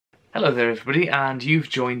Hello there everybody, and you've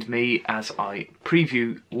joined me as I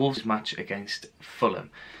preview Wolves' match against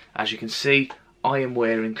Fulham. As you can see, I am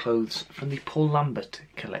wearing clothes from the Paul Lambert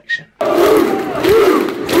collection.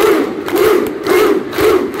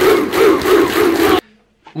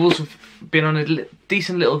 Wolves have been on a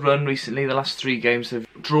decent little run recently. The last 3 games they've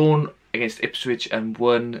drawn against Ipswich and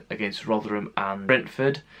won against Rotherham and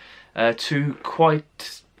Brentford. 2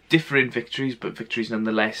 quite different victories, but victories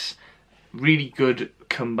nonetheless. Really good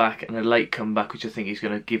comeback and a late comeback, which I think is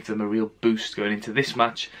going to give them a real boost going into this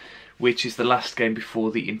match, which is the last game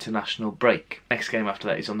before the international break. Next game after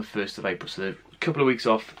that is on the 1st of April, so a couple of weeks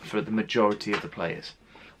off for the majority of the players.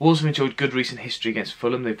 Wolves have enjoyed good recent history against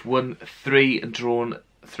Fulham. They've won 3 and drawn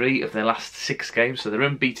 3 of their last 6 games, so they're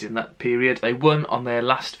unbeaten in that period. They won on their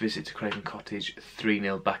last visit to Craven Cottage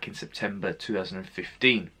 3-0 back in September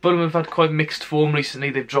 2015. Fulham have had quite mixed form recently.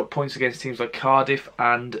 They've dropped points against teams like Cardiff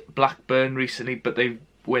and Blackburn recently, but they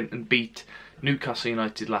went and beat Newcastle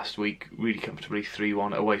United last week really comfortably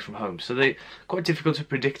 3-1 away from home. So they're quite difficult to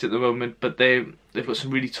predict at the moment, but they've got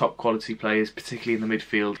some really top quality players, particularly in the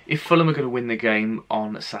midfield. If Fulham are going to win the game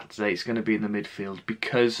on Saturday, it's going to be in the midfield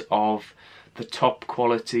because of the top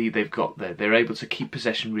quality they've got there. They're able to keep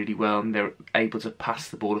possession really well, and they're able to pass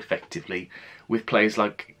the ball effectively with players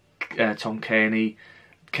like Tom Kearney,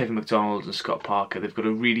 Kevin McDonald and Scott Parker. They've got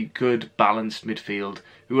a really good balanced midfield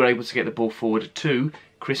who are able to get the ball forward to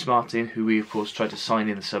Chris Martin, who we of course tried to sign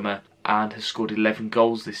in the summer and has scored 11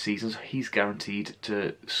 goals this season, so he's guaranteed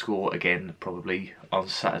to score again probably on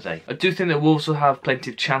Saturday. I do think that Wolves will have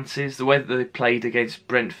plenty of chances. The way that they played against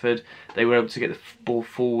Brentford, they were able to get the ball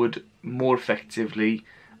forward more effectively,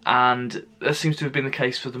 and that seems to have been the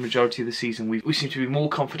case for the majority of the season. We seem to be more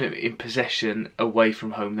confident in possession away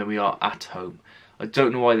from home than we are at home. I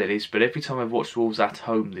don't know why that is, but every time I've watched Wolves at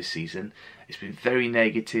home this season, it's been very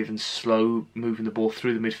negative and slow moving the ball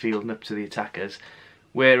through the midfield and up to the attackers.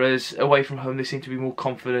 Whereas away from home they seem to be more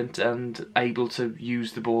confident and able to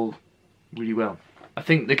use the ball really well. I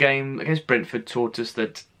think the game against Brentford taught us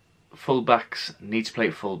that full-backs need to play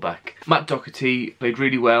at full-back. Matt Doherty played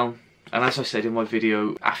really well, and as I said in my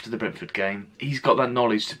video after the Brentford game, he's got that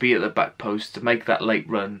knowledge to be at the back post, to make that late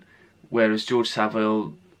run, whereas George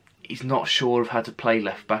Saville, he's not sure of how to play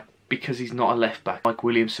left-back because he's not a left-back. Mike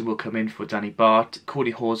Williamson will come in for Danny Bart.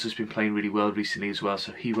 Courtney Hawes has been playing really well recently as well,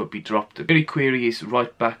 so he won't be dropped. The only query is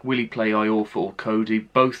right-back. Will he play Iorfa or Cody?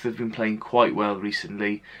 Both have been playing quite well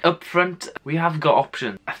recently. Up front, we have got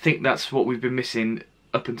options. I think that's what we've been missing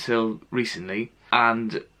up until recently,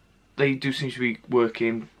 and they do seem to be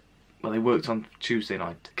working. Well, they worked on Tuesday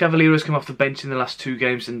night. Cavalier has come off the bench in the last 2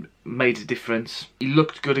 games and made a difference. He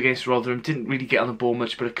looked good against Rotherham, didn't really get on the ball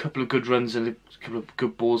much, but a couple of good runs and a couple of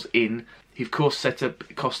good balls in. He of course set up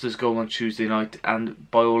Costa's goal on Tuesday night and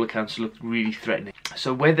by all accounts looked really threatening.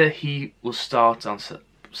 So whether he will start on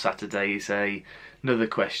Saturday is another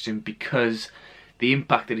question, because the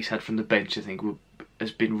impact that he's had from the bench I think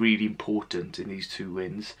has been really important in these 2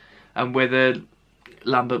 wins. And whether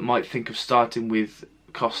Lambert might think of starting with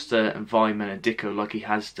Costa and Vyman and Dicko like he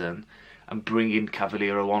has done, and bring in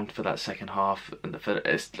Cavaliero on for that second half, and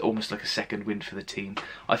it's almost like a second win for the team,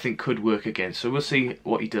 I think could work again. So we'll see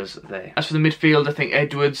what he does there. As for the midfield, I think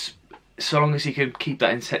Edwards, so long as he can keep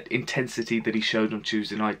that intensity that he showed on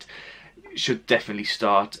Tuesday night, should definitely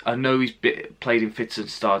start. I know he's played in fits and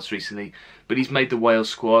starts recently, but he's made the Wales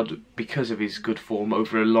squad because of his good form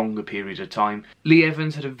over a longer period of time. Lee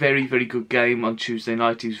Evans had a very, very good game on Tuesday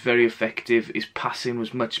night. He was very effective. His passing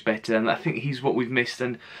was much better, and I think he's what we've missed.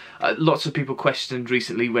 And lots of people questioned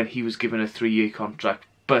recently when he was given a 3-year contract,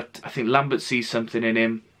 but I think Lambert sees something in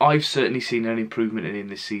him. I've certainly seen an improvement in him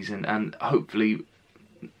this season, and hopefully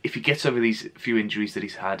if he gets over these few injuries that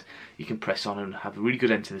he's had, he can press on and have a really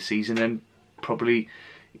good end to the season and probably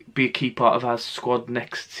be a key part of our squad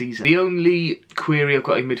next season. The only query I've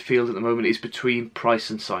got in midfield at the moment is between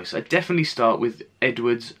Price and Seiss. I'd definitely start with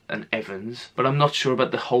Edwards and Evans, but I'm not sure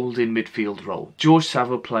about the holding midfield role. George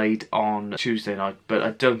Saville played on Tuesday night, but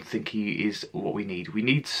I don't think he is what we need. We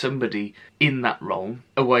need somebody in that role,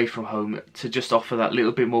 away from home, to just offer that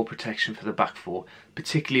little bit more protection for the back four,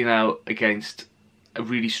 particularly now against a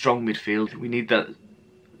really strong midfield. We need that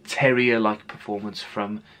terrier-like performance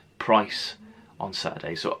from Price on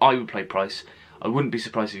Saturday. So I would play Price. I wouldn't be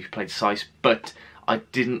surprised if he played Seiss, but I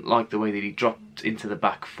didn't like the way that he dropped into the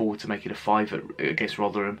back four to make it a 5 against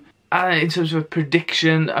Rotherham. In terms of a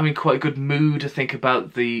prediction, I'm in quite a good mood to think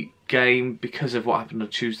about the game because of what happened on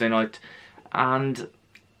Tuesday night, and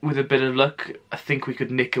with a bit of luck I think we could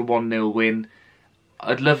nick a 1-0 win.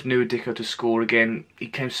 I'd love Dicko to score again. He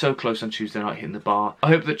came so close on Tuesday night hitting the bar. I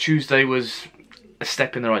hope that Tuesday was a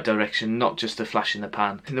step in the right direction, not just a flash in the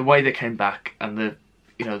pan. And the way they came back and the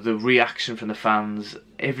reaction from the fans,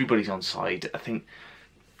 everybody's on side. I think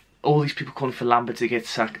all these people calling for Lambert to get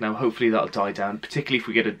sacked now, hopefully that'll die down, particularly if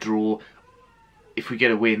we get a draw. If we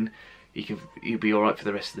get a win, you'll be alright for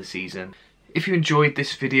the rest of the season. If you enjoyed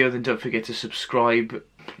this video, then don't forget to subscribe.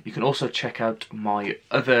 You can also check out my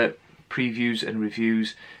other previews and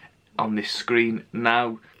reviews on this screen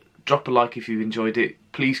now. Drop a like if you've enjoyed it.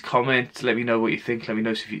 Please comment to let me know what you think. Let me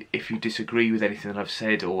know if you disagree with anything that I've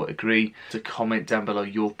said or agree. To comment down below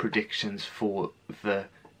your predictions for the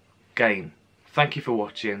game. Thank you for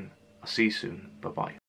watching. I'll see you soon. Bye bye.